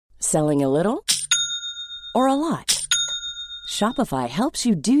Selling a little or a lot? Shopify helps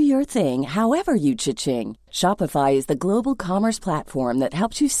you do your thing however you cha-ching. Shopify is the global commerce platform that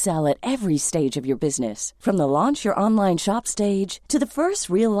helps you sell at every stage of your business. From the launch your online shop stage to the first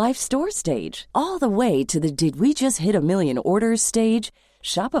real-life store stage, all the way to the did we just hit a million orders stage.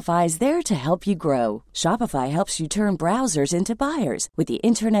 Shopify is there to help you grow. Shopify helps you turn browsers into buyers with the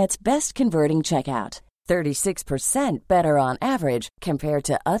internet's best converting checkout. 36% better on average compared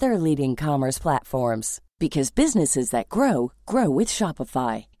to other leading commerce platforms. Because businesses that grow, grow with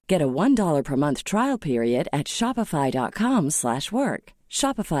Shopify. Get a $1 per month trial period at shopify.com/work.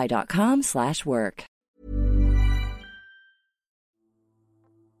 Shopify.com/work.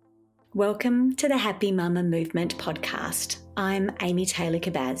 Welcome to the Happy Mama Movement podcast. I'm Amy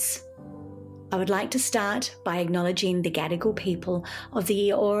Taylor-Kabaz. I would like to start by acknowledging the Gadigal people of the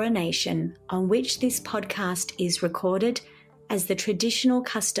Eora Nation on which this podcast is recorded as the traditional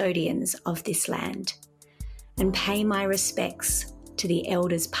custodians of this land, and pay my respects to the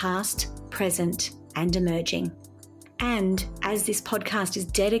elders past, present, and emerging. And as this podcast is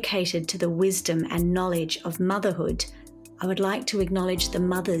dedicated to the wisdom and knowledge of motherhood, I would like to acknowledge the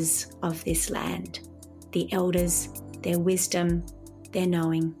mothers of this land, the elders, their wisdom, their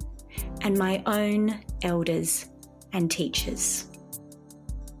knowing, and my own elders and teachers.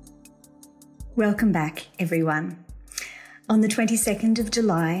 Welcome back, everyone. On the 22nd of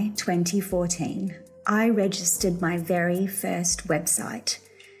July 2014, I registered my very first website,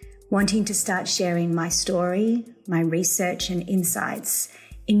 wanting to start sharing my story, my research and insights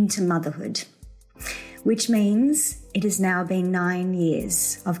into motherhood, which means it has now been 9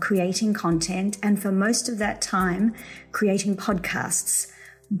 years of creating content, and for most of that time, creating podcasts,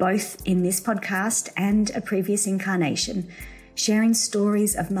 both in this podcast and a previous incarnation, sharing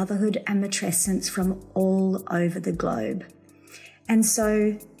stories of motherhood and matrescence from all over the globe. And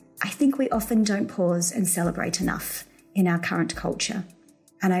so I think we often don't pause and celebrate enough in our current culture.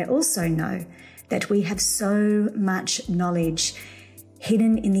 And I also know that we have so much knowledge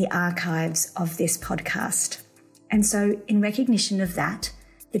hidden in the archives of this podcast. And so in recognition of that,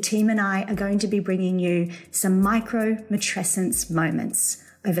 the team and I are going to be bringing you some micro matrescence moments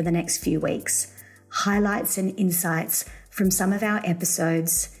over the next few weeks, highlights and insights from some of our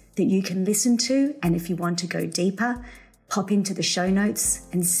episodes that you can listen to. And if you want to go deeper, pop into the show notes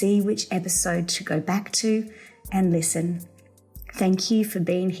and see which episode to go back to and listen. Thank you for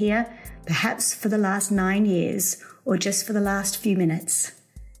being here, perhaps for the last 9 years or just for the last few minutes.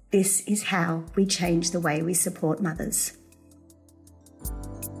 This is how we change the way we support mothers.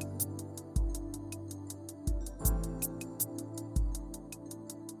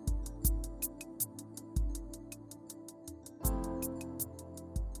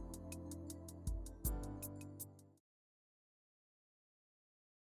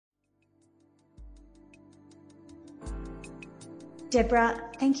 DEBRA,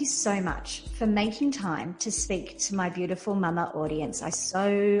 thank you so much for making time to speak to my beautiful mama audience. I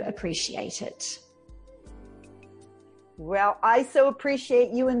so appreciate it. Well, I so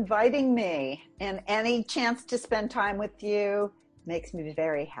appreciate you inviting me, and any chance to spend time with you makes me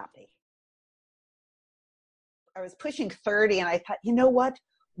very happy. I was pushing 30 and I thought, you know what?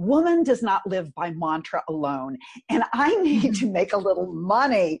 Woman does not live by mantra alone, and I need to make a little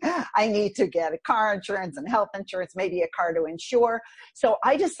money. I need to get a car insurance and health insurance, maybe a car to insure. So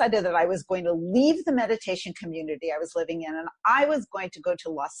I decided that I was going to leave the meditation community I was living in, and I was going to go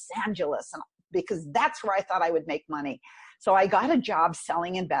to Los Angeles because that's where I thought I would make money. So I got a job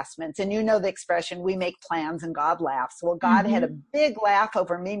selling investments, and you know the expression, we make plans and God laughs. Well, God had a big laugh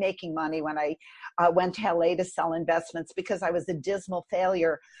over me making money when I went to LA to sell investments because I was a dismal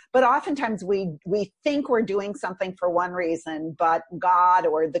failure. But oftentimes we think we're doing something for one reason, but God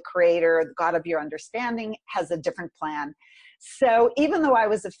or the creator, the God of your understanding, has a different plan. So even though I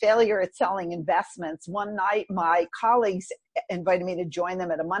was a failure at selling investments, one night my colleagues invited me to join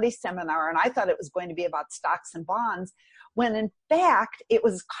them at a money seminar, and I thought it was going to be about stocks and bonds, when in fact it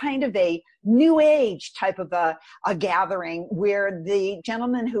was kind of a new age type of a gathering where the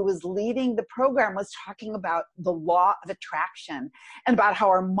gentleman who was leading the program was talking about the law of attraction and about how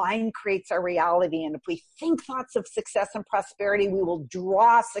our mind creates our reality. And if we think thoughts of success and prosperity, we will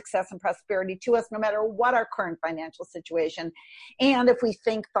draw success and prosperity to us no matter what our current financial situation. And if we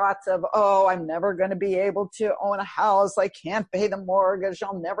think thoughts of, oh, I'm never going to be able to own a house, I can't pay the mortgage,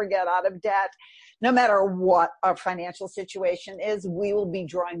 I'll never get out of debt, no matter what our financial situation is, we will be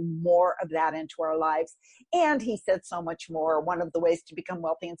drawing more of that into our lives. And he said so much more. One of the ways to become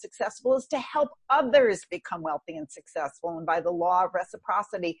wealthy and successful is to help others become wealthy and successful. And by the law of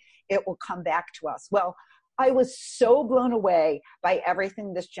reciprocity, it will come back to us. Well, I was so blown away by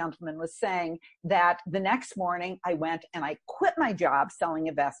everything this gentleman was saying that the next morning I went and I quit my job selling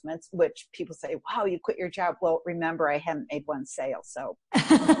investments, which people say, wow, you quit your job. Well, remember, I hadn't made one sale. So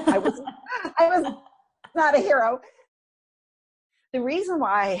I was not a hero. The reason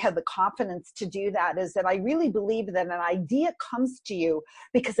why I had the confidence to do that is that I really believe that an idea comes to you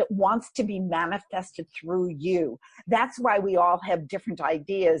because it wants to be manifested through you. That's why we all have different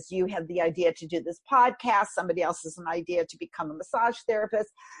ideas. You have the idea to do this podcast. Somebody else has an idea to become a massage therapist.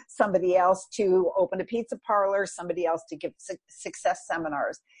 Somebody else to open a pizza parlor. Somebody else to give success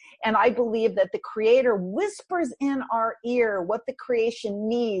seminars. And I believe that the Creator whispers in our ear what the creation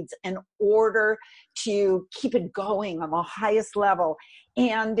needs in order to keep it going on the highest level.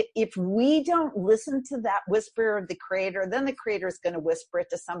 And if we don't listen to that whisper of the Creator, then the Creator is going to whisper it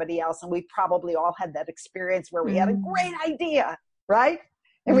to somebody else. And we probably all had that experience where we had a great idea, right?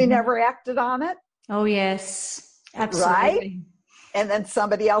 And we never acted on it. Oh, yes, absolutely. Right? And then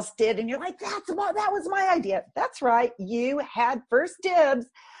somebody else did. And you're like, that was my idea. That's right. You had first dibs,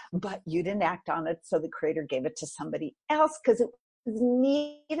 but you didn't act on it. So the Creator gave it to somebody else because it was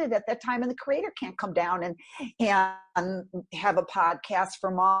needed at that time. And the Creator can't come down and have a podcast for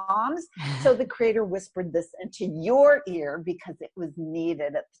moms. So the Creator whispered this into your ear because it was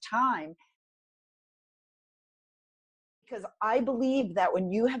needed at the time. Because I believe that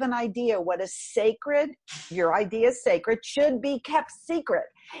when you have an idea, what is sacred, your idea is sacred, should be kept secret.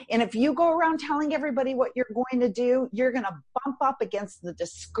 And if you go around telling everybody what you're going to do, you're going to bump up against the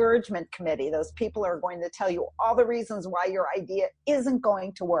discouragement committee. Those people are going to tell you all the reasons why your idea isn't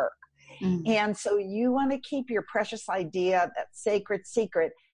going to work. And so you want to keep your precious idea, that sacred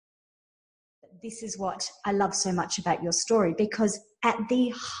secret. This is what I love so much about your story, because at the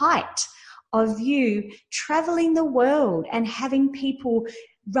height of you traveling the world and having people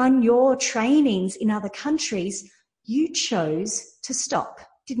run your trainings in other countries, you chose to stop,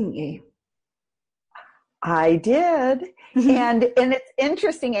 didn't you? I did. And it's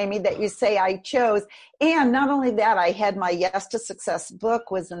interesting, Amy, that you say I chose. And not only that, I had my Yes to Success book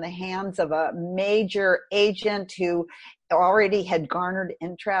was in the hands of a major agent who already had garnered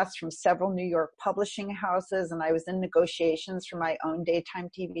interest from several New York publishing houses. And I was in negotiations for my own daytime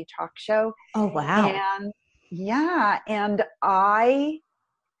TV talk show. Oh, wow. And yeah, and I,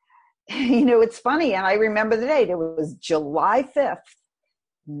 it's funny. And I remember the date. It was July 5th,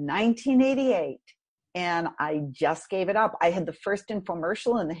 1988. And I just gave it up. I had the first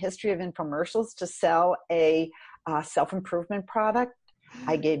infomercial in the history of infomercials to sell a self-improvement product.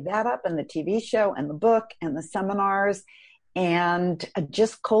 I gave that up, and the TV show and the book and the seminars, and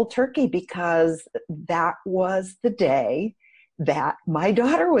just cold turkey, because that was the day that my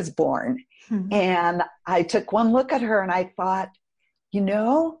daughter was born. And I took one look at her and I thought,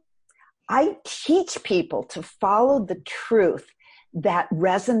 I teach people to follow the truth that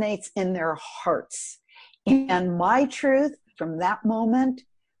resonates in their hearts. And my truth from that moment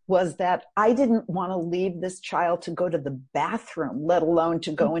was that I didn't want to leave this child to go to the bathroom, let alone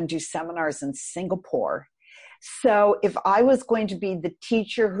to go and do seminars in Singapore. So if I was going to be the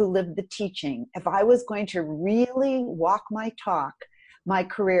teacher who lived the teaching, if I was going to really walk my talk, my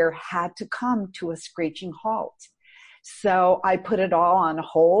career had to come to a screeching halt. So I put it all on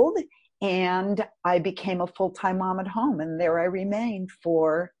hold, and I became a full-time mom at home. And there I remained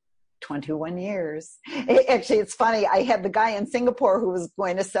for 21 years. Actually, it's funny. I had the guy in Singapore who was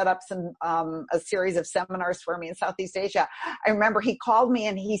going to set up a series of seminars for me in Southeast Asia. I remember he called me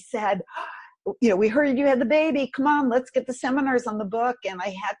and he said, we heard you had the baby. Come on, let's get the seminars on the book. And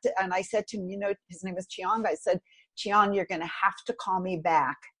I said to him, his name is Chiang. I said, Chiang, you're going to have to call me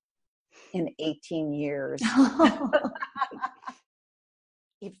back in 18 years.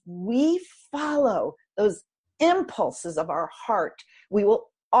 If we follow those impulses of our heart, we will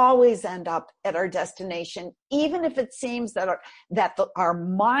always end up at our destination, even if it seems that our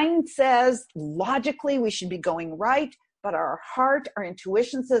mind says logically we should be going right, but our heart, our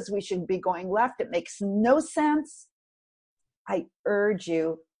intuition says we should be going left. It makes no sense. I urge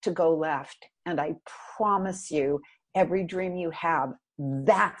you to go left, and I promise you, every dream you have,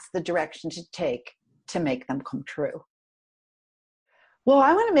 that's the direction to take to make them come true. Well,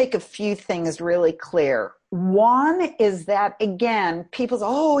 I want to make a few things really clear. One is that, again, people say,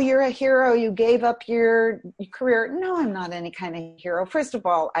 oh, you're a hero. You gave up your career. No, I'm not any kind of hero. First of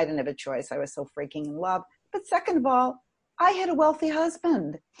all, I didn't have a choice. I was so freaking in love. But second of all, I had a wealthy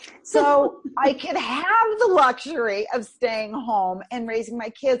husband. So I could have the luxury of staying home and raising my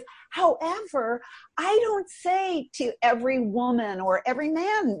kids. However, I don't say to every woman or every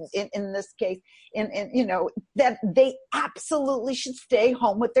man in this case, that they absolutely should stay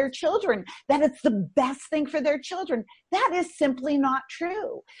home with their children, that it's the best thing for their children. That is simply not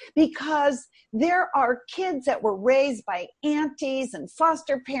true, because there are kids that were raised by aunties and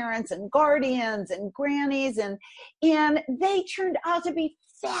foster parents and guardians and grannies, and they turned out to be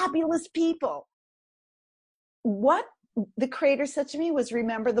fabulous people. What the creator said to me was,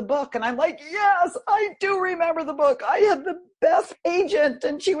 remember the book. And I'm like, yes, I do remember the book. I had the best agent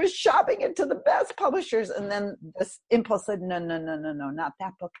and she was shopping it to the best publishers. And then this impulse said, no, not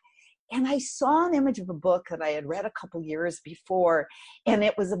that book. And I saw an image of a book that I had read a couple years before, and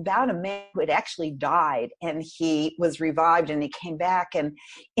it was about a man who had actually died, and he was revived and he came back. And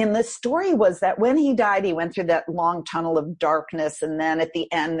the story was that when he died, he went through that long tunnel of darkness. And then at the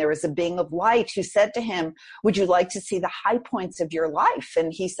end, there was a being of light who said to him, would you like to see the high points of your life?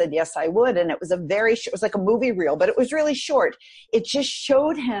 And he said, yes, I would. And it was it was like a movie reel, but it was really short. It just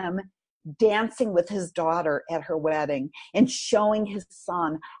showed him dancing with his daughter at her wedding and showing his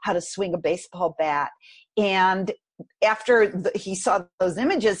son how to swing a baseball bat. And after he saw those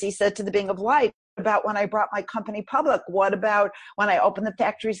images, he said to the being of light, about when I brought my company public? What about when I opened the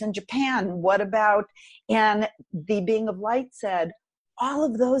factories in Japan? What about, and the being of light said, all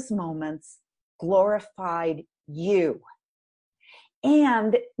of those moments glorified you.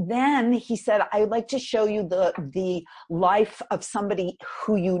 And then he said, I would like to show you the life of somebody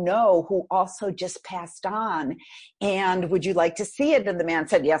who you know who also just passed on. And would you like to see it? And the man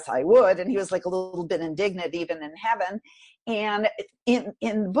said, yes, I would. And he was like a little bit indignant, even in heaven. And in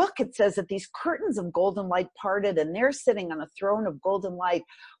the book, it says that these curtains of golden light parted, and there sitting on a throne of golden light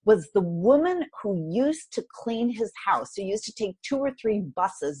was the woman who used to clean his house, who used to take 2 or 3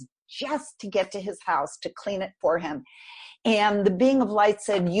 buses just to get to his house to clean it for him. And the being of light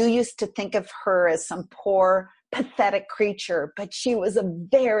said, you used to think of her as some poor, pathetic creature, but she was a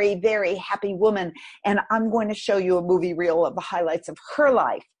very, very happy woman. And I'm going to show you a movie reel of the highlights of her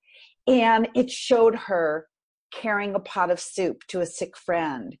life. And it showed her carrying a pot of soup to a sick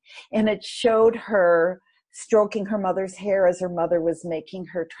friend. And it showed her stroking her mother's hair as her mother was making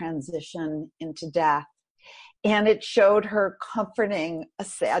her transition into death. And it showed her comforting a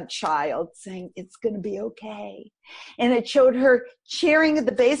sad child, saying, it's going to be okay. And it showed her cheering at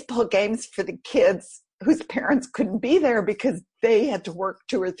the baseball games for the kids whose parents couldn't be there because they had to work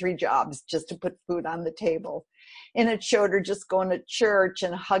 2 or 3 jobs just to put food on the table. And it showed her just going to church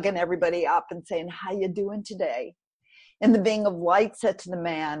and hugging everybody up and saying, how you doing today? And the being of light said to the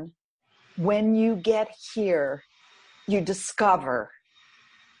man, when you get here, you discover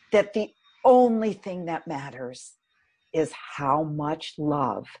that the only thing that matters is how much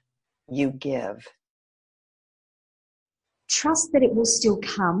love you give. Trust that it will still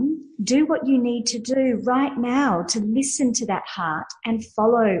come. Do what you need to do right now to listen to that heart and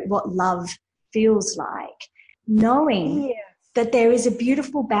follow what love feels like, knowing that there is a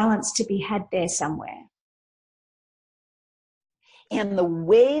beautiful balance to be had there somewhere. And the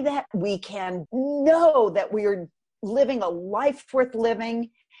way that we can know that we are living a life worth living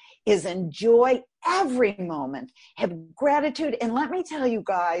is enjoy every moment, have gratitude. And let me tell you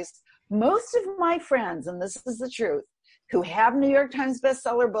guys, most of my friends, and this is the truth, who have New York Times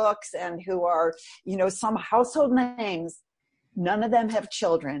bestseller books and who are, some household names, none of them have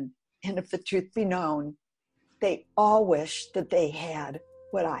children. And if the truth be known, they all wish that they had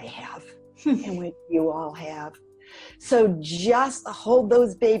what I have and what you all have. So just hold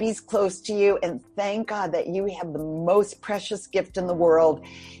those babies close to you and thank God that you have the most precious gift in the world.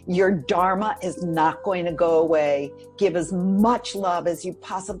 Your dharma is not going to go away. Give as much love as you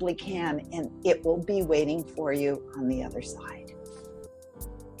possibly can, and it will be waiting for you on the other side.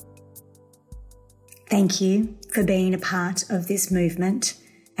 Thank you for being a part of this movement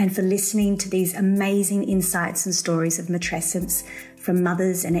and for listening to these amazing insights and stories of matrescence from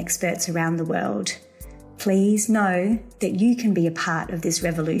mothers and experts around the world. Please know that you can be a part of this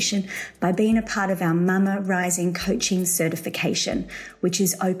revolution by being a part of our Mama Rising Coaching Certification, which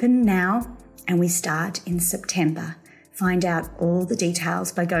is open now and we start in September. Find out all the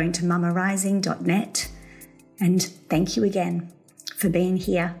details by going to mamarising.net. And thank you again for being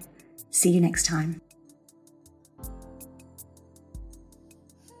here. See you next time.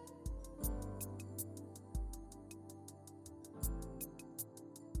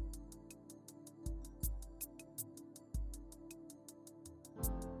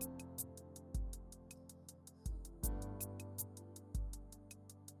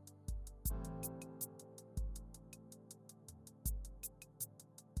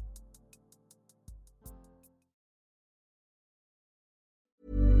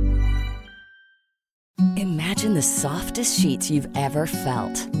 Imagine the softest sheets you've ever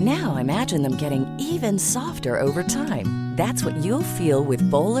felt. Now imagine them getting even softer over time. That's what you'll feel with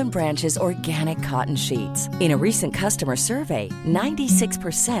Boll & Branch's organic cotton sheets. In a recent customer survey,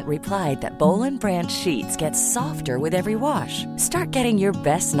 96% replied that Boll & Branch sheets get softer with every wash. Start getting your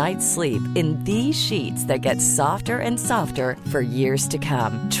best night's sleep in these sheets that get softer and softer for years to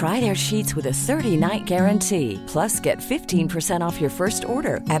come. Try their sheets with a 30-night guarantee. Plus, get 15% off your first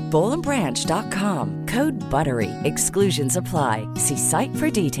order at bollandbranch.com. Code BUTTERY. Exclusions apply. See site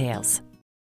for details.